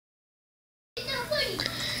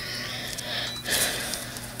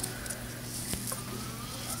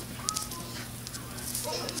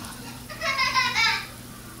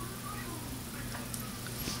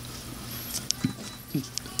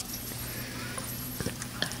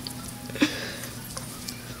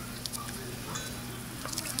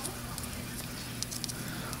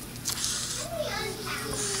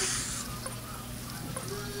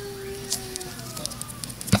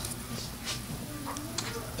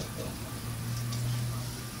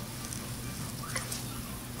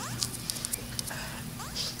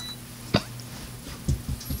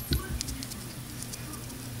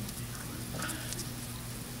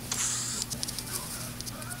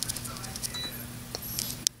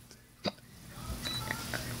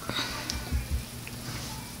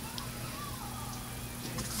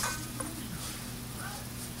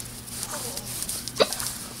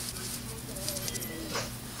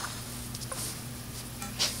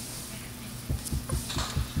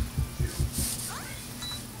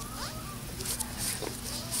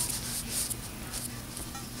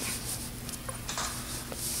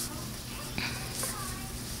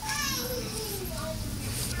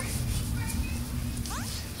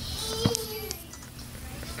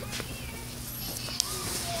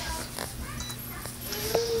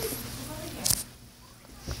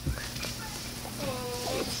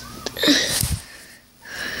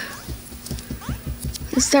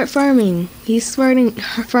start farming. He's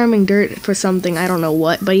farming dirt for something, I don't know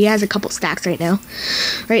what, but he has a couple stacks right now.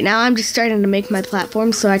 Right now I'm just starting to make my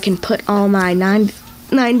platform so I can put all my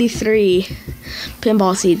 93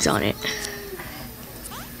 pinball seeds on it.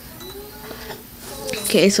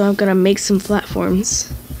 Okay, so I'm gonna make some platforms.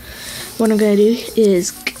 What I'm gonna do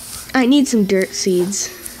is, I need some dirt seeds.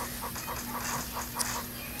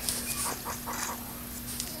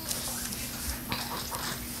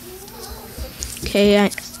 Okay,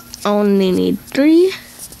 I only need 3.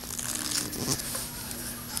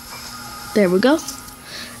 There we go.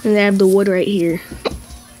 And I have the wood right here.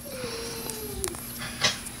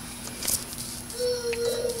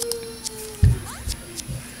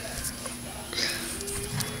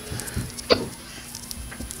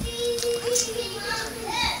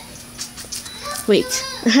 Wait,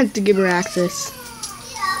 I have to give her access.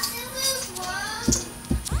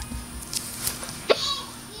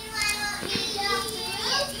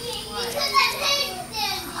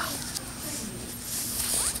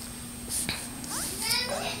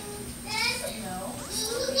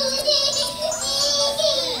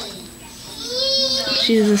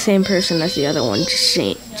 She's the same person as the other one,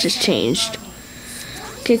 just changed.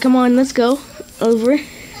 Okay, come on, let's go over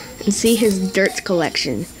and see his dirt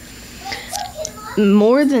collection.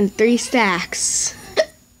 More than 3 stacks.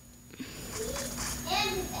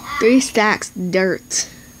 3 stacks dirt.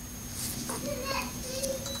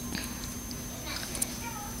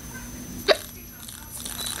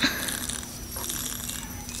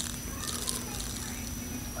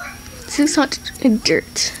 $600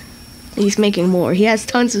 dirt. He's making more. He has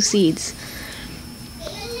tons of seeds.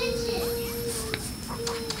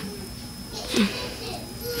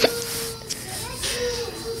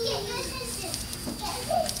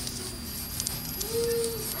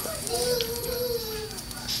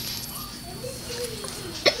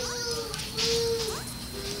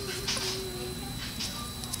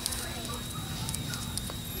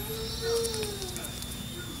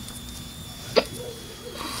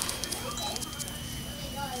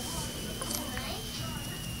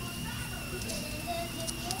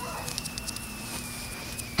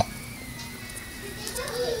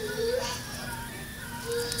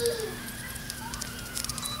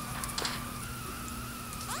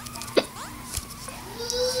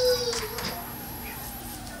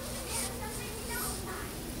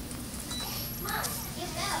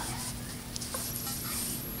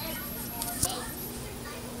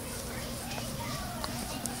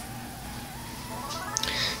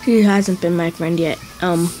 She hasn't been my friend yet.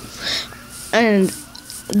 And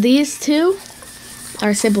these 2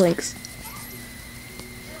 are siblings.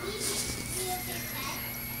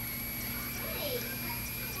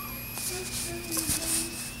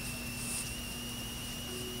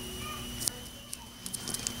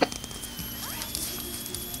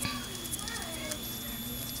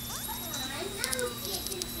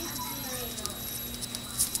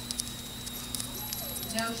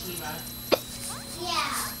 No, Shiva.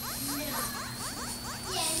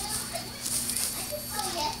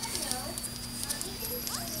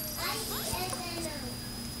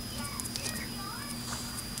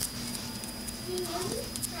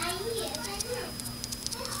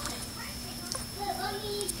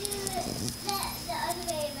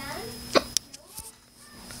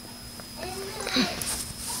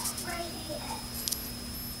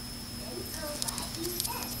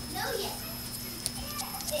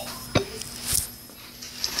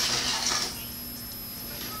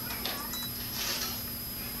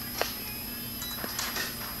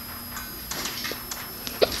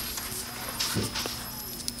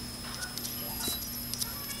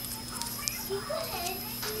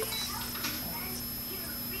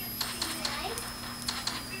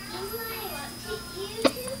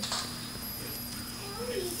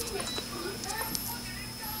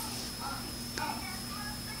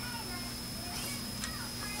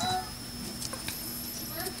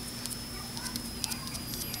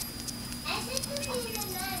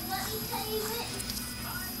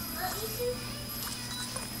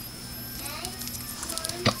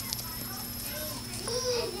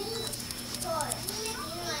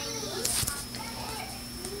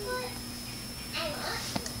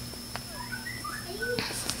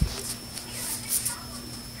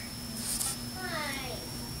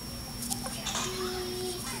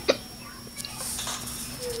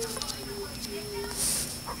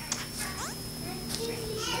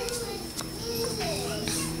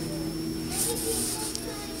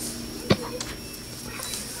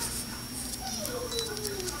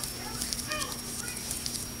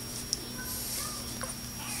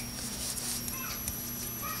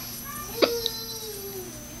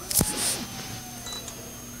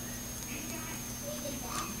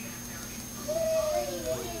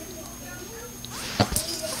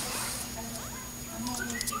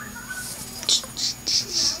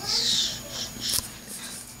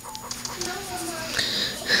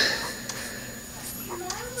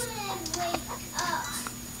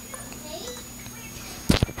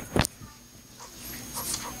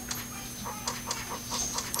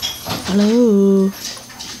 Hello.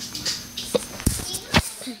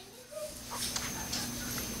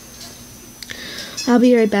 I'll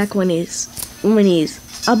be right back when he's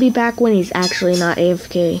I'll be back when he's actually not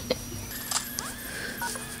AFK.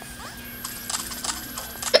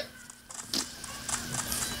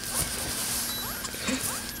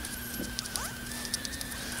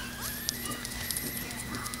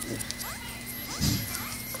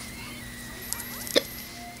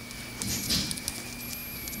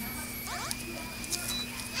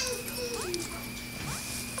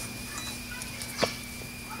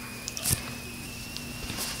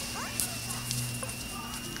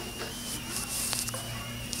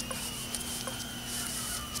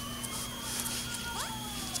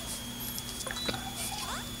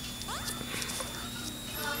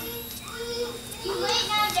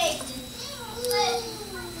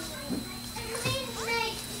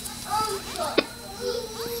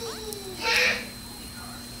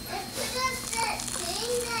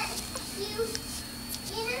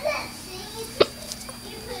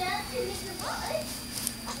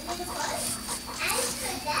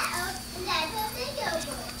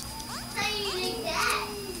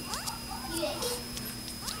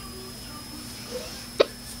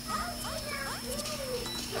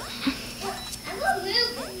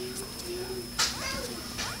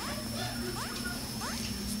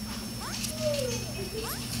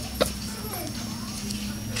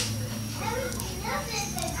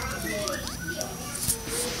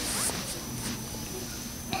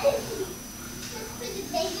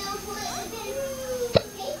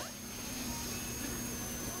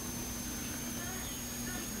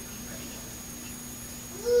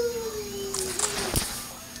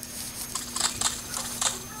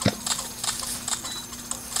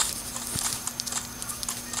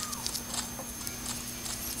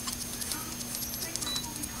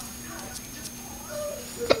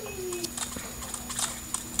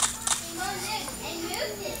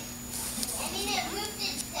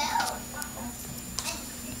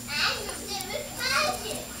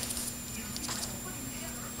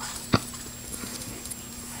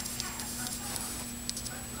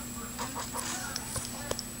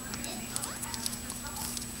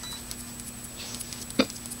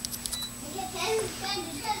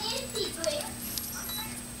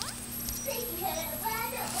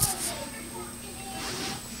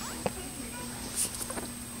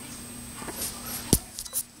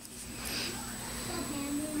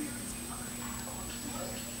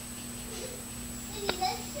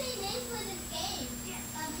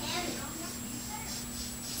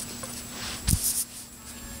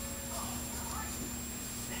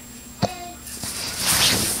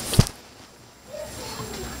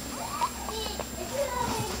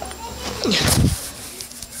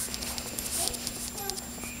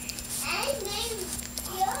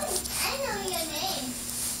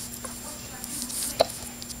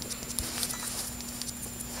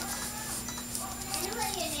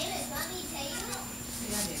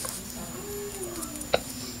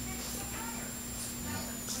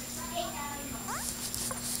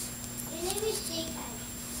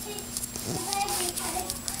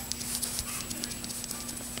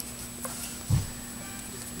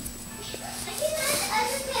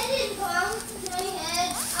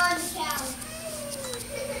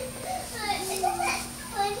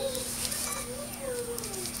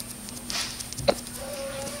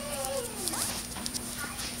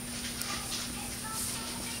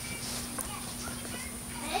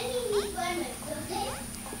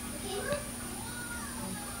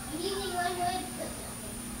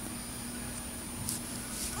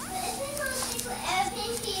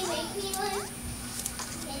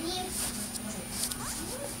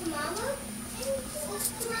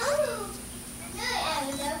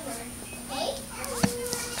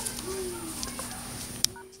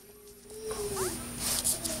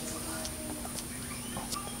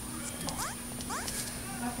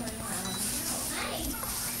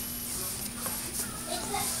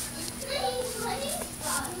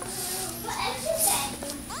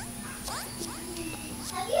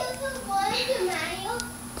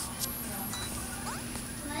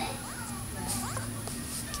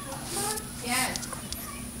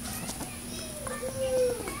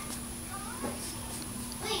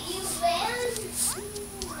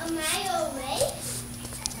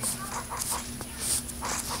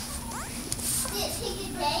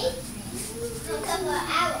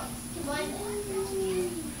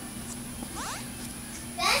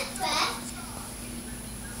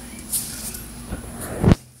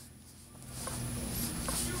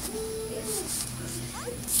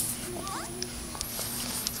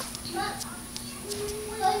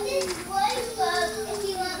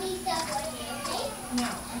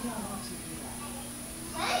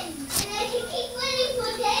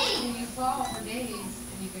 fall for days,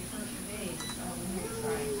 and you can cook for days. So we need to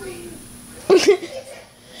try and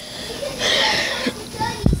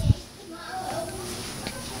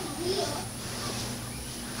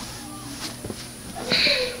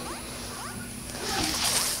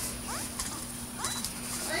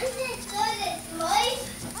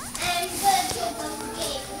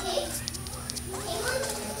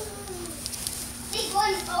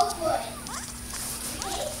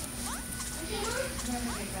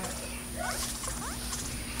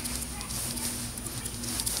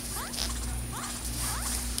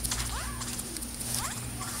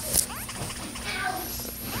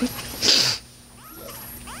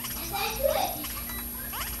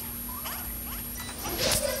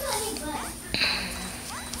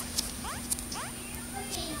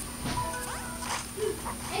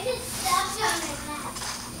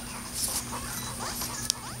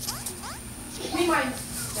me my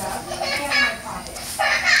stuff. I have my pocket.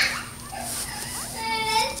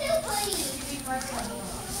 Be first on the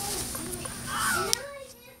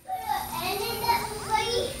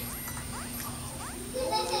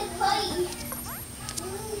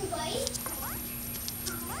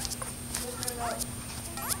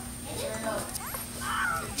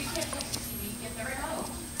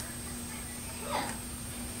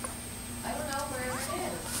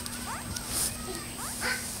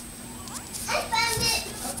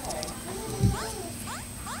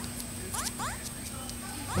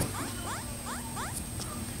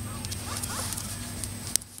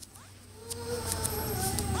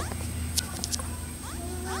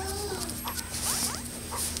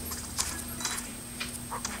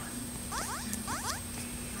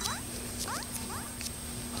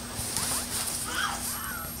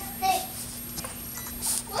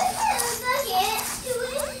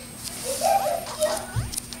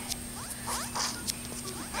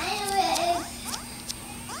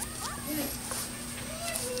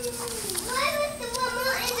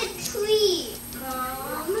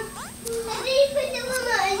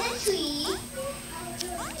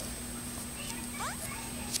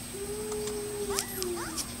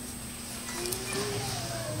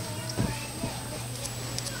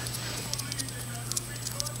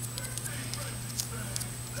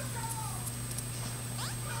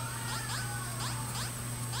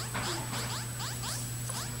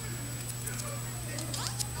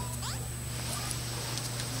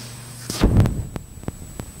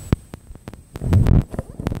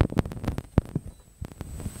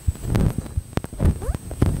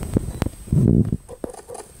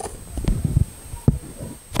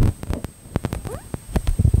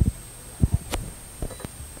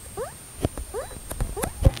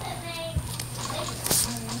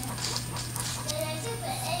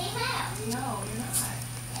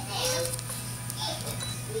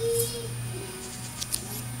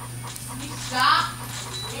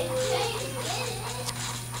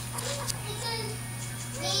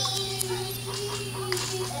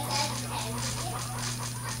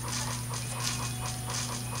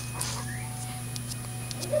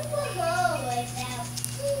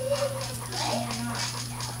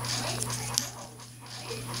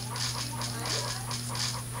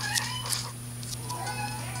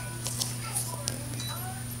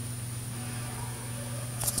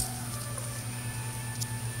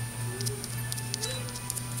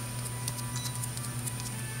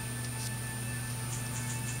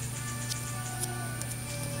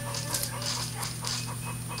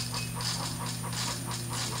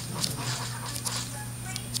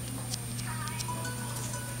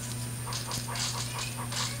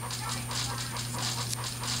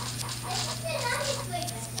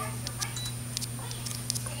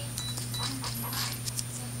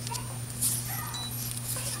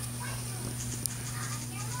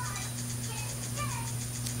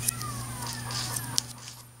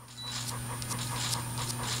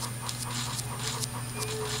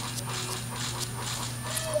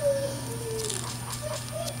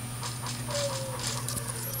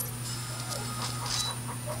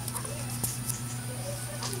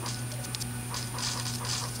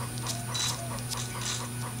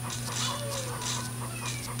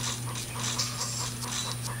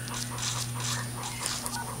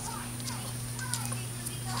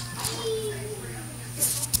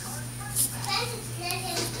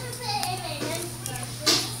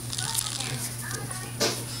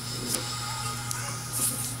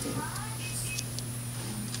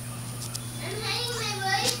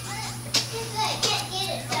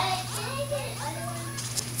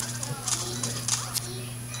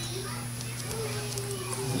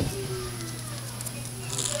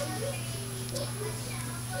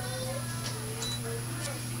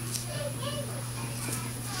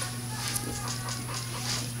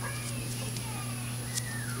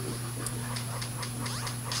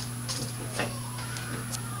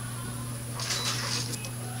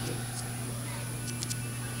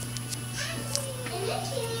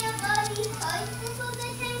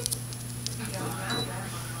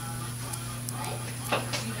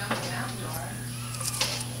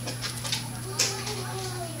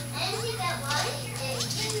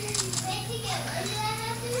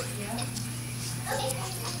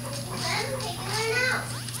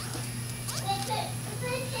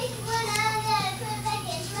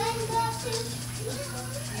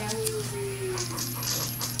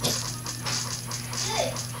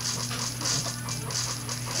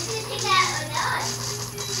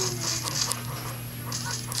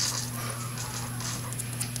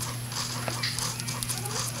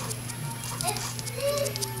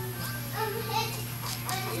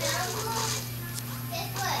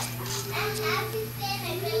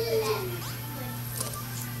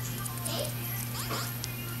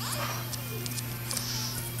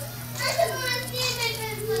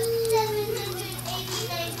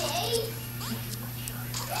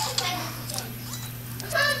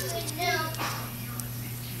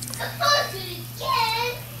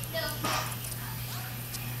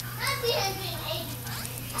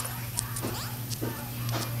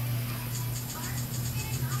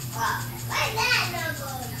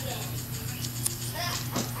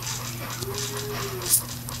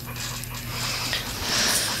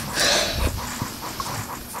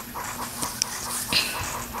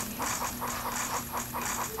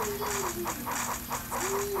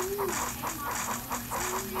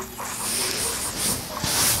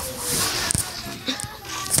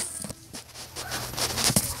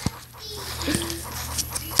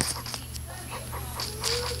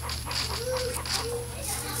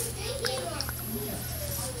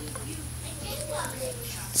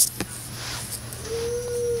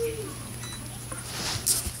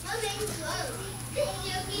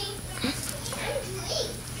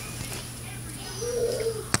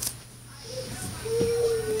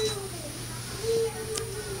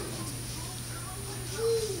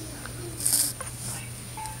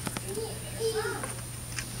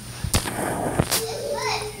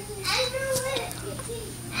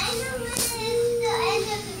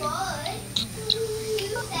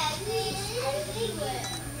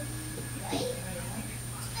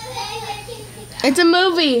It's a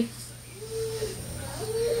movie.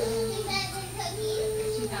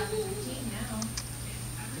 2015 now.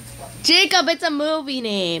 Jacob, it's a movie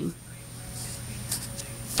name.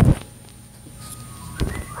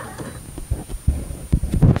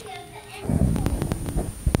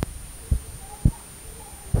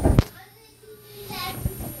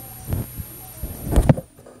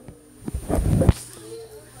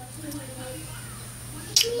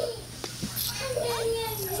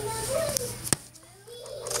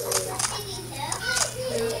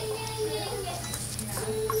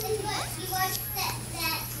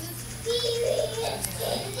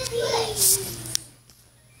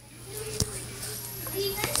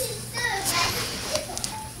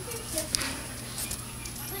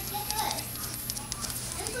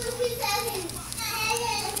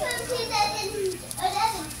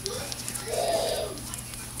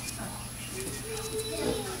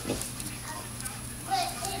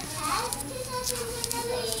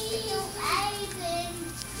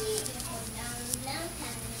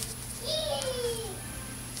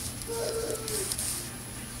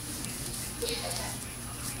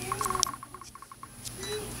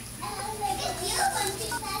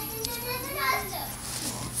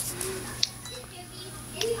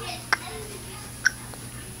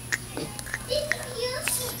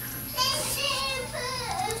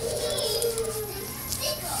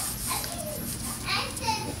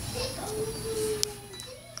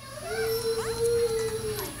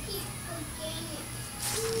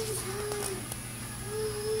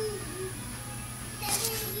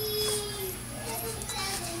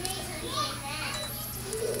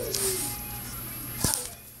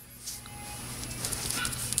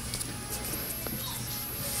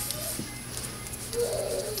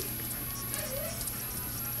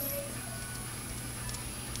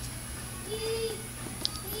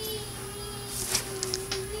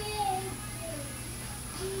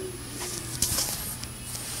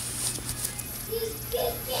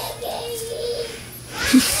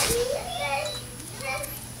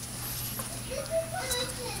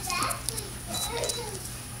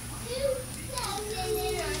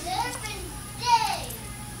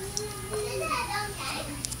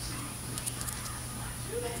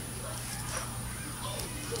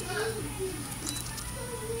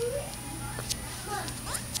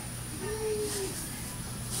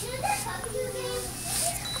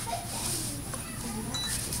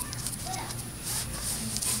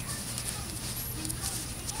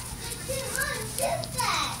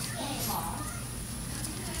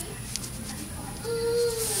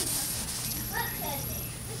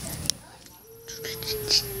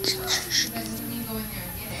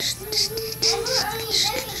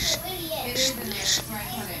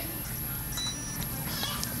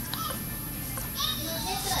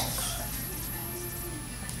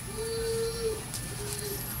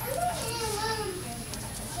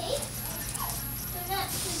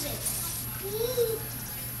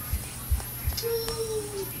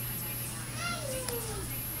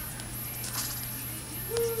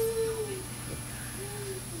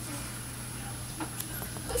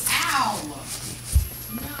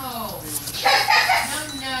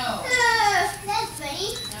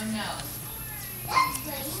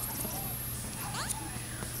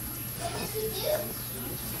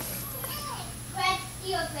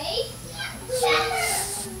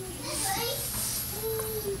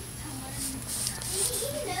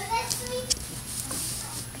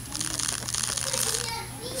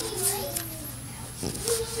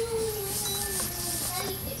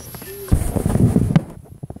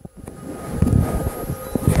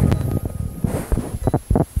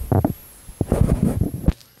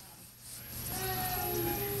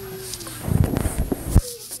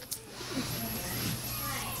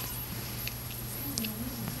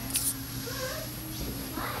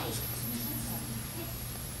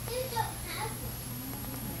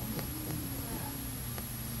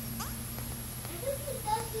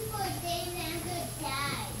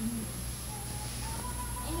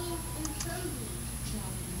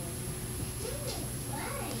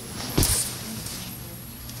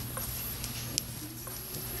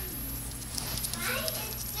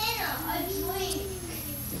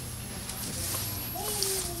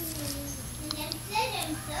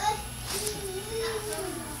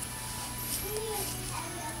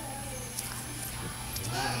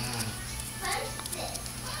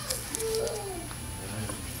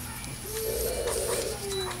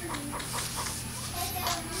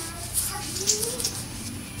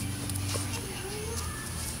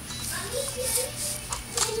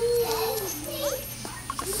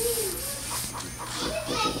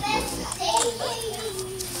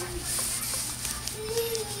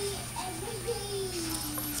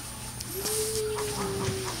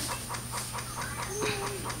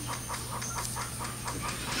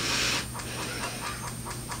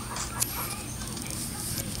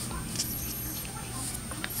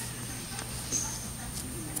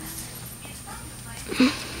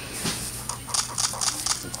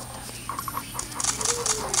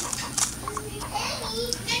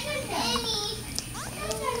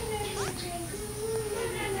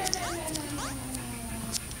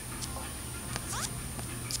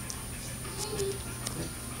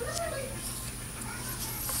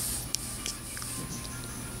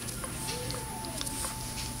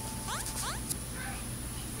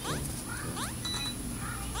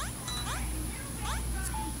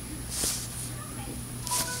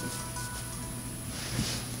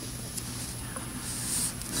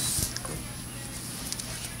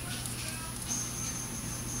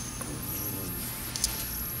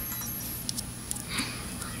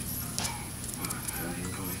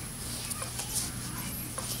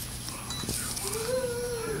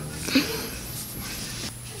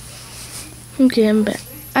 Okay, I'm back.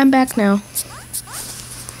 I'm back now.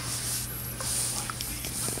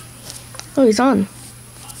 Oh, he's on.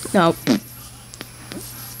 No.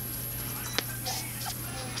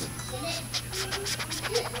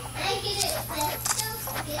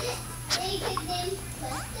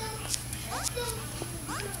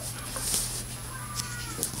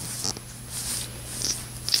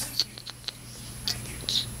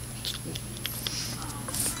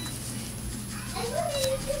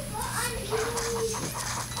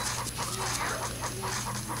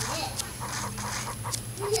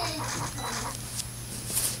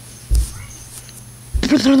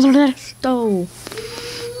 Presto.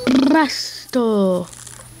 Presto.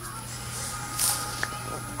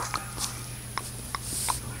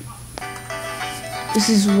 This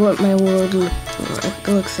is what my world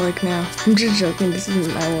looks like now. I'm just joking, this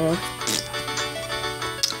isn't my world.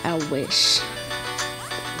 I wish.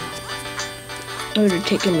 It would have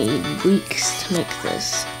taken me weeks to make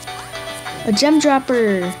this. A gem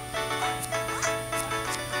dropper!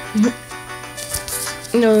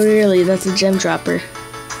 No, really, that's a gem dropper.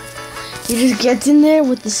 He just gets in there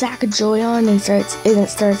with the sack of joy on and it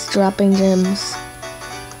starts dropping gems.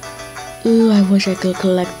 Ooh, I wish I could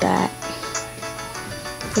collect that.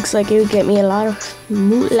 Looks like it would get me a lot of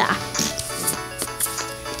moolah.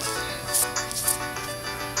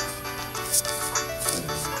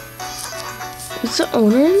 Is the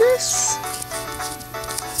owner in this?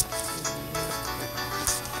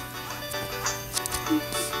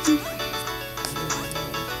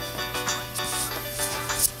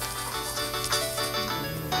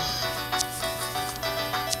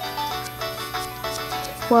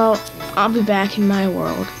 Well, I'll be back in my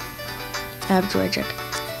world after I check.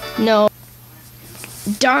 No.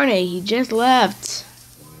 Darn it, he just left.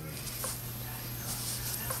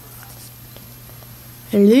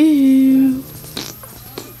 Hello.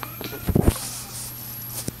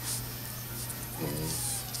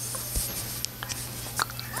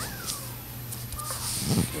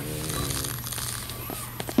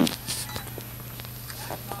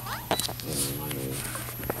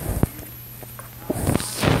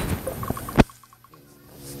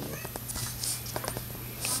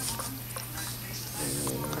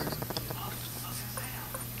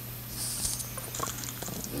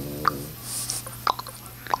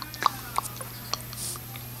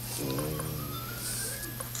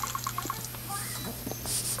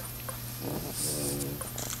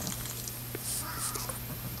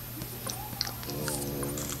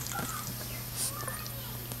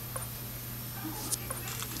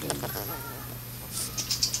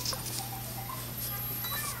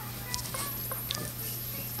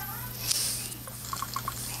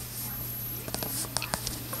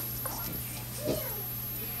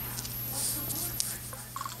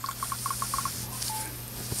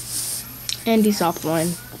 Andy soft wine.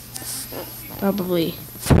 Probably.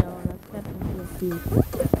 No, that's definitely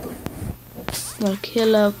a Look,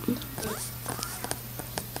 heal up.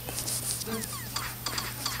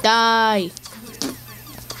 Die!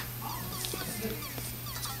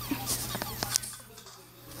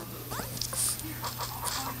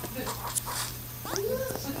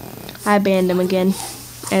 I banned him again.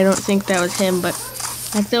 I don't think that was him, but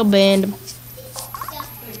I still banned him.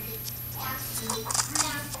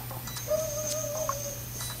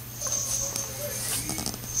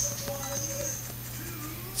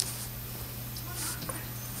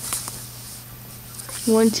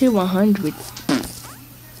 One to 100.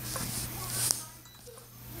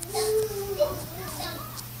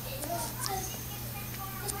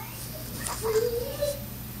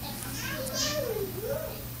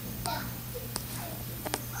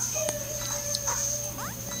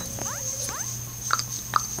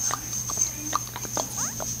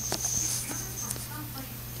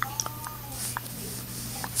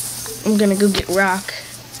 I'm gonna go get rock.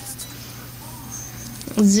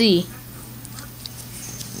 Z.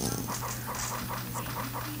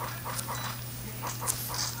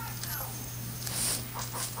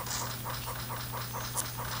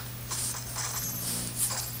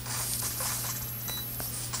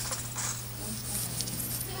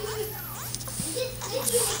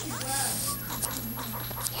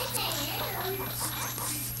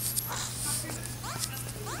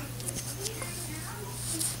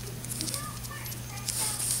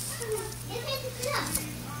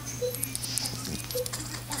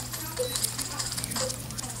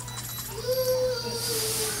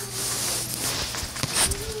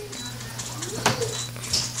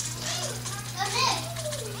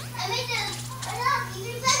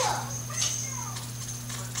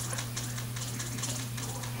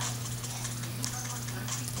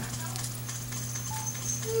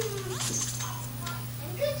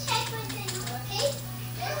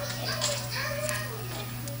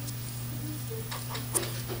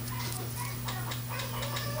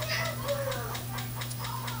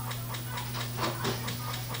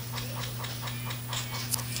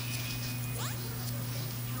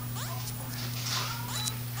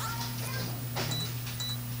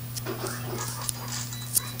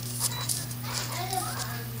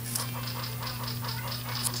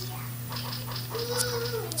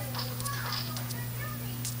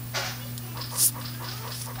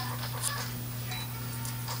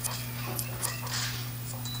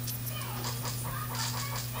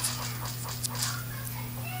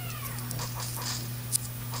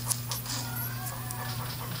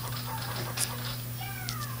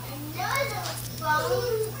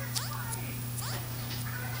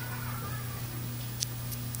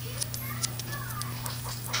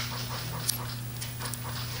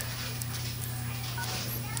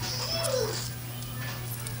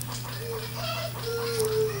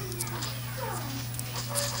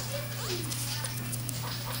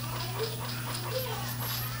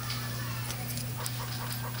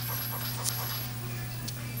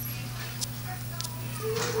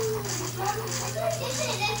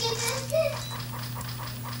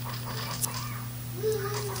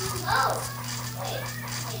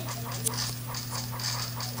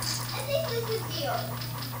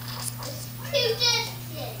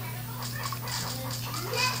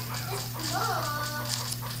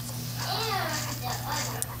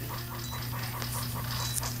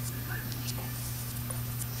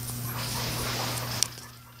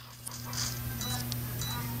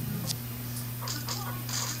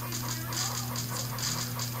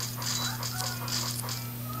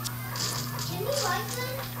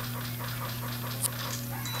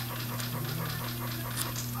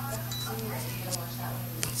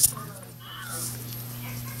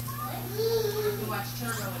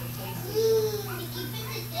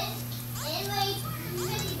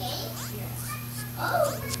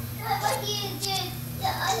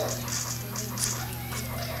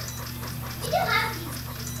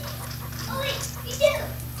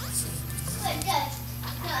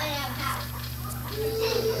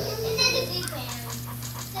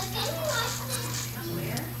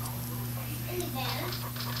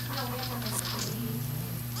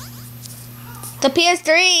 The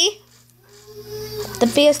PS3. The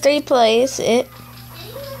PS3 plays it.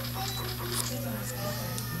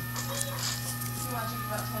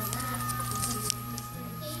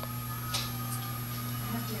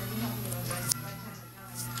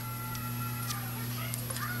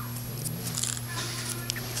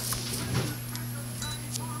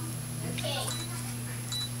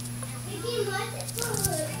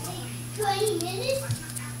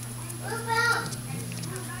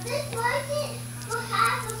 This wasn't for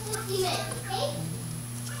half of 50 minutes.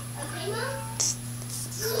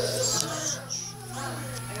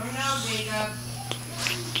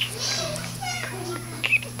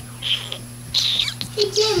 Hey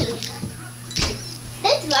Jimmy,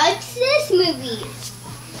 let's watch this movie.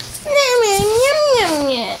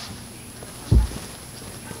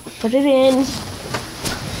 Put it in.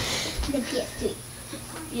 The PS3.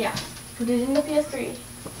 Yeah. Put it in the PS3.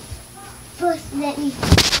 First, let me.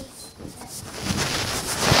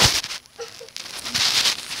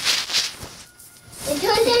 It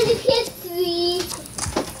turns on the PS3,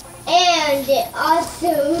 and it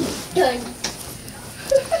also turns.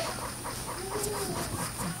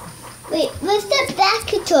 Wait, what's the back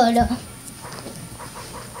controller?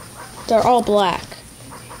 They're all black.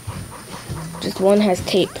 Just one has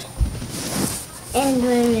tape. And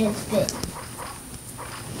one is big.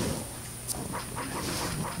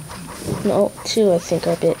 No, two I think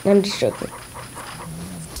are bit. I'm just joking.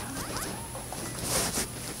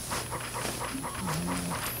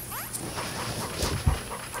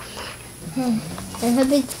 I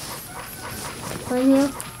hope it's on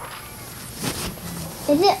you.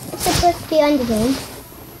 Is it supposed to be on the game?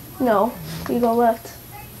 No, you go left.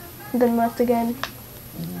 Then left again.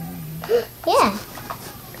 Yeah.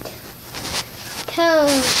 Count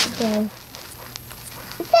again.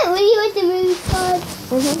 Is that really what the movie's called?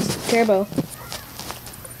 Turbo.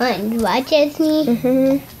 Want to watch as me?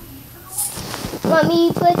 Want me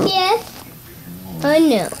to put yes? Oh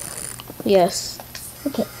no. Yes.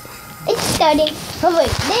 Okay. It's starting. Oh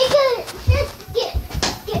wait, they can just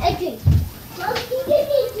get a drink. Mom, can you give me a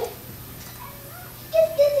drink?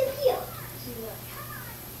 Just disappear.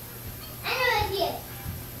 I know it's yes.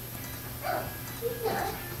 No, he's not.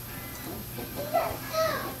 He's not.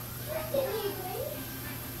 Give me a drink.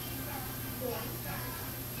 Yeah.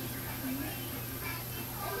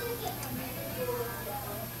 I'm gonna get my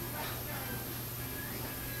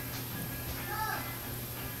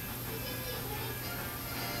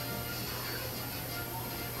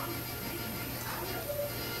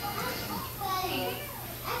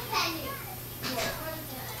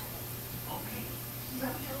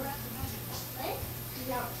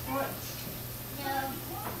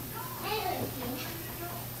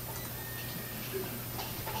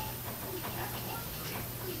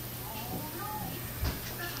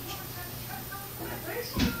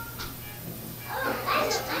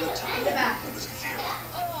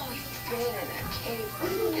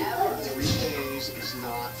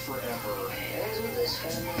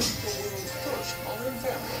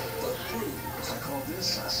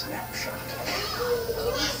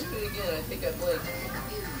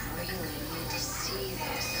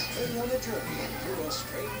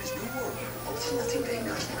Nothing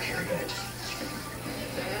dangerous. We're here yet.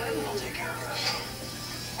 I'll take care of this.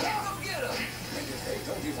 Go get them! And if they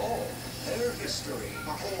don't evolve, their history.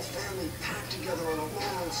 Our whole family packed together on a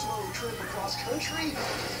long, slow trip across country.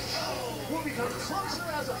 We'll become closer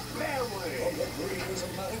as a family. From the greeners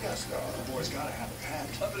of Madagascar. The boy's gotta have a pet.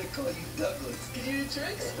 I'm gonna call you Douglas. Can you do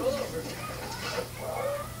tricks? Go over. Good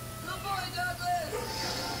boy,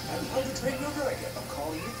 Douglas! And how to train your dragon. I'm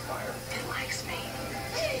calling you Fire. It likes me.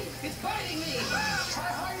 Hey, it's biting me!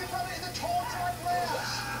 Try hiding from it in the tall, dark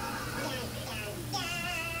grass!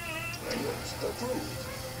 Dragons approved.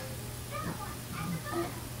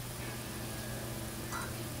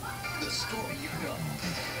 The story you know.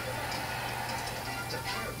 The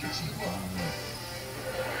characters you love.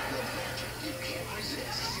 The magic you can't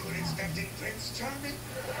resist. You were expecting Prince Charming?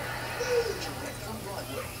 Direct from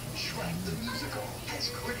Broadway, Shrek the Musical has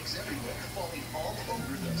critics everywhere falling all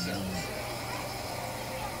over themselves.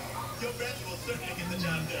 Your friends will certainly get the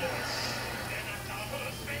job done.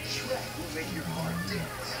 Shrek will make your heart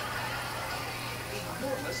dance.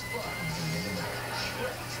 Enormous fun.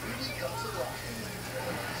 Shrek truly comes alive.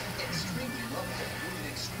 Extremely lovable with an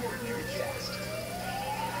extraordinary cast.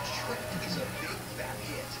 Shrek is a big fat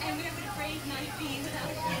hit. And where would Brave Knight be without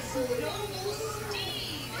his noble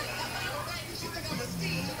steed? You think I'm a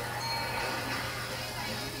steed?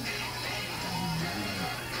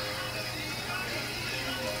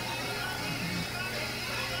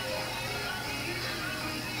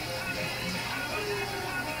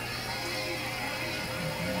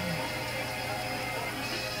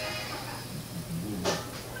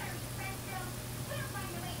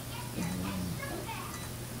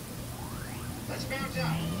 Let's bounce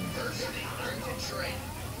out. First, they learn to train.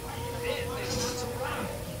 Then they learn to run.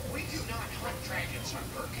 We do not hunt dragons,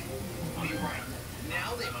 Hunberg. Be right.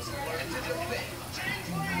 Now they must learn to defend. Change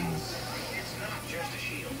ways. It's not just a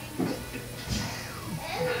shield.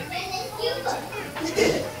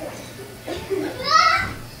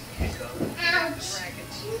 Ouch.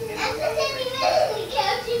 Dragons.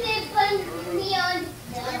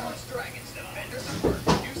 Three-Months Dragons, Defenders of Earth.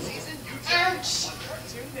 New season, new chapter. Ouch. On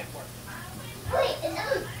Cartoon Network. Wait, it's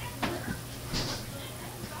on.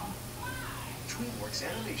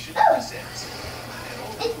 examination Oh. presents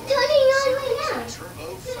It's turning on right now.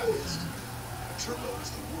 Turbo Fast. Turbo is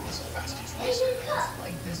the world's fastest It's racer. a cup.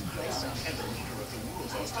 Like this place, and the leader of the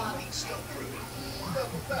world's most elite stunt crew.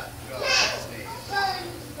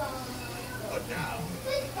 But now,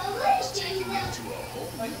 he's taking you to a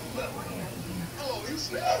whole new level. Oh, you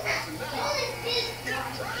see that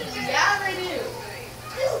Yeah, they do.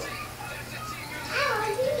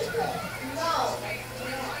 No.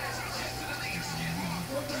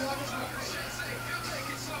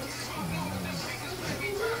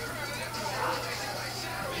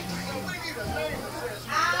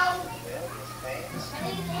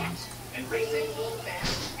 And racing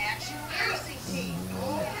fast action racing team.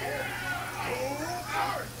 Oh,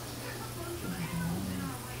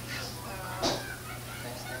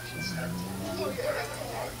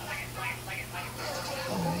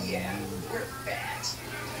 yeah, we're fast.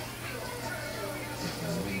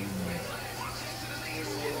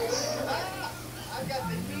 I got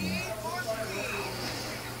the need for speed.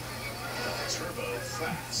 Turbo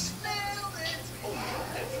Fast. Only on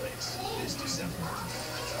Netflix this December.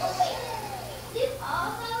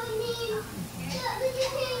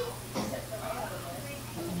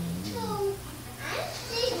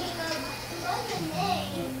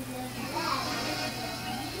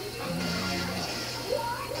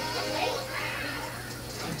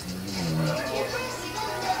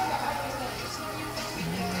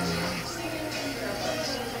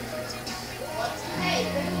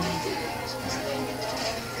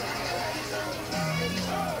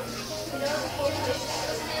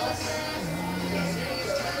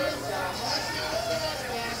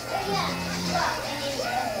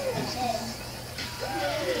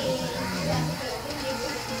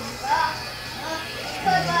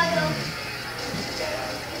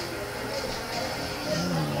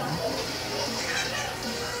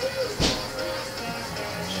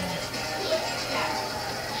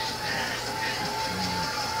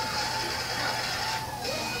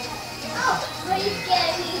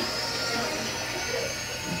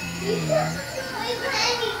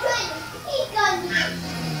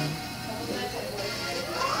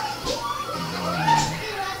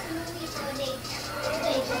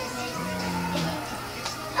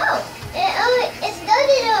 It's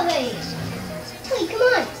loaded already. Wait, come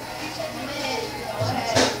on.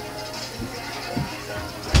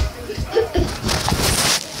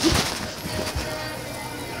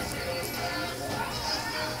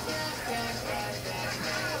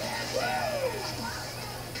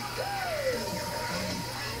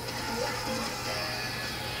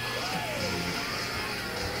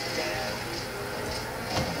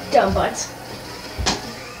 Dumb butts.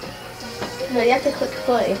 No, you have to click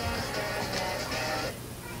play.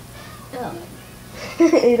 Oh.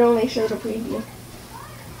 It only shows a preview.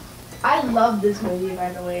 I love this movie, by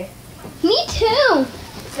the way. Me too.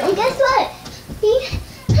 And guess what? We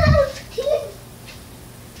have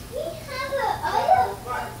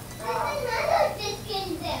another disc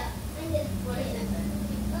in there. In this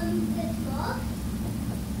this box.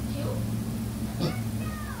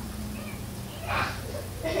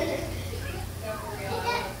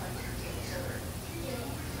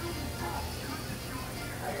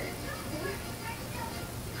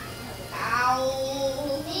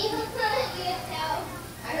 Ow. Leave a put it yourself.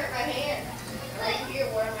 I hurt my hand. Right here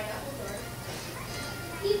where my knuckles are.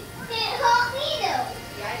 You can't help me though.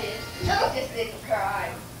 Yeah, I did. No. I just didn't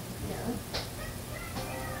cry. No.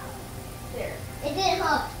 There. It didn't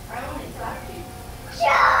help. I only slapped you.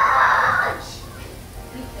 Charge!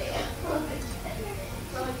 You failed.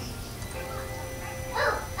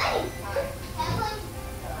 Oh, I that one.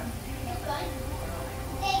 This one.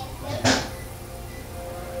 Thanks.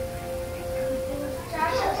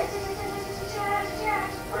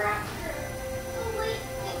 Oh, wait.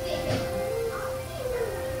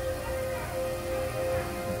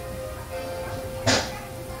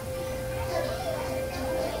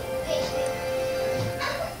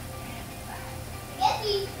 Get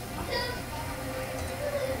me.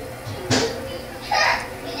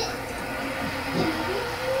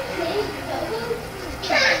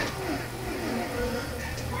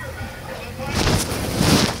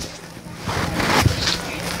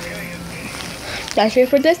 That's it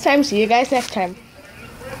for this time. See you guys next time.